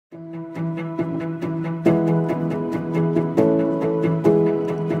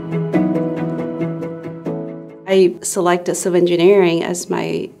I selected civil engineering as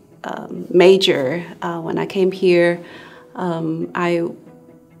my major when I came here. I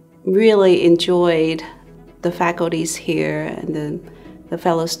really enjoyed the faculties here and the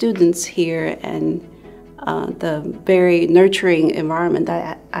fellow students here, and the very nurturing environment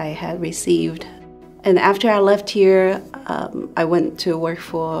that I had received. And after I left here, I went to work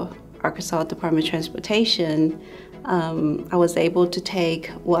for Arkansas Department of Transportation. I was able to take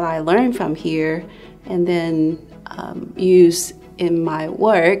what I learned from here and then use in my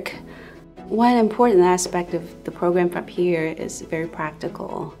work. One important aspect of the program from here is very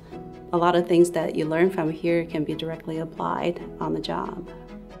practical. A lot of things that you learn from here can be directly applied on the job.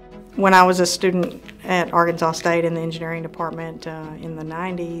 When I was a student at Arkansas State in the engineering department in the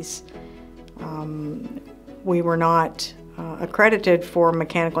 90s, we were not accredited for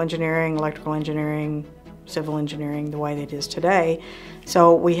mechanical engineering, electrical engineering, civil engineering the way it is today.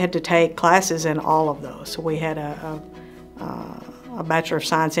 So we had to take classes in all of those. So we had a Bachelor of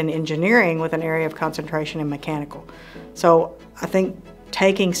Science in Engineering with an area of concentration in mechanical. So I think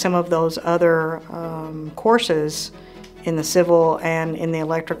taking some of those other courses in the civil and in the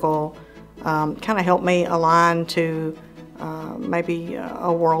electrical kind of helped me align to maybe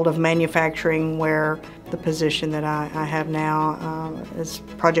a world of manufacturing, where the position that I have now is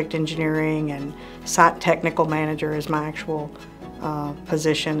project engineering, and site technical manager is my actual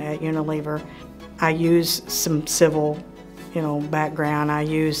position at Unilever. I use some civil background. I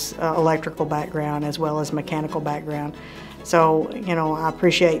use electrical background as well as mechanical background. So, I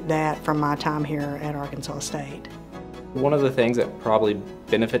appreciate that from my time here at Arkansas State. One of the things that probably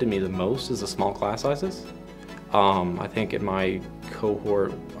benefited me the most is the small class sizes. I think in my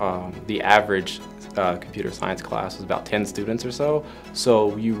cohort, the average computer science class was about 10 students or so.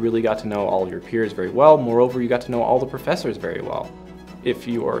 So you really got to know all your peers very well. Moreover, you got to know all the professors very well. If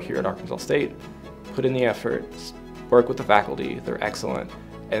you are here at Arkansas State, put in the effort, work with the faculty, they're excellent,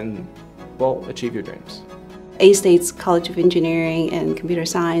 and, well, achieve your dreams. A-State's College of Engineering and Computer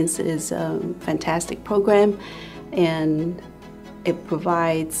Science is a fantastic program, and it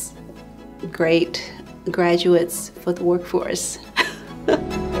provides great graduates for the workforce.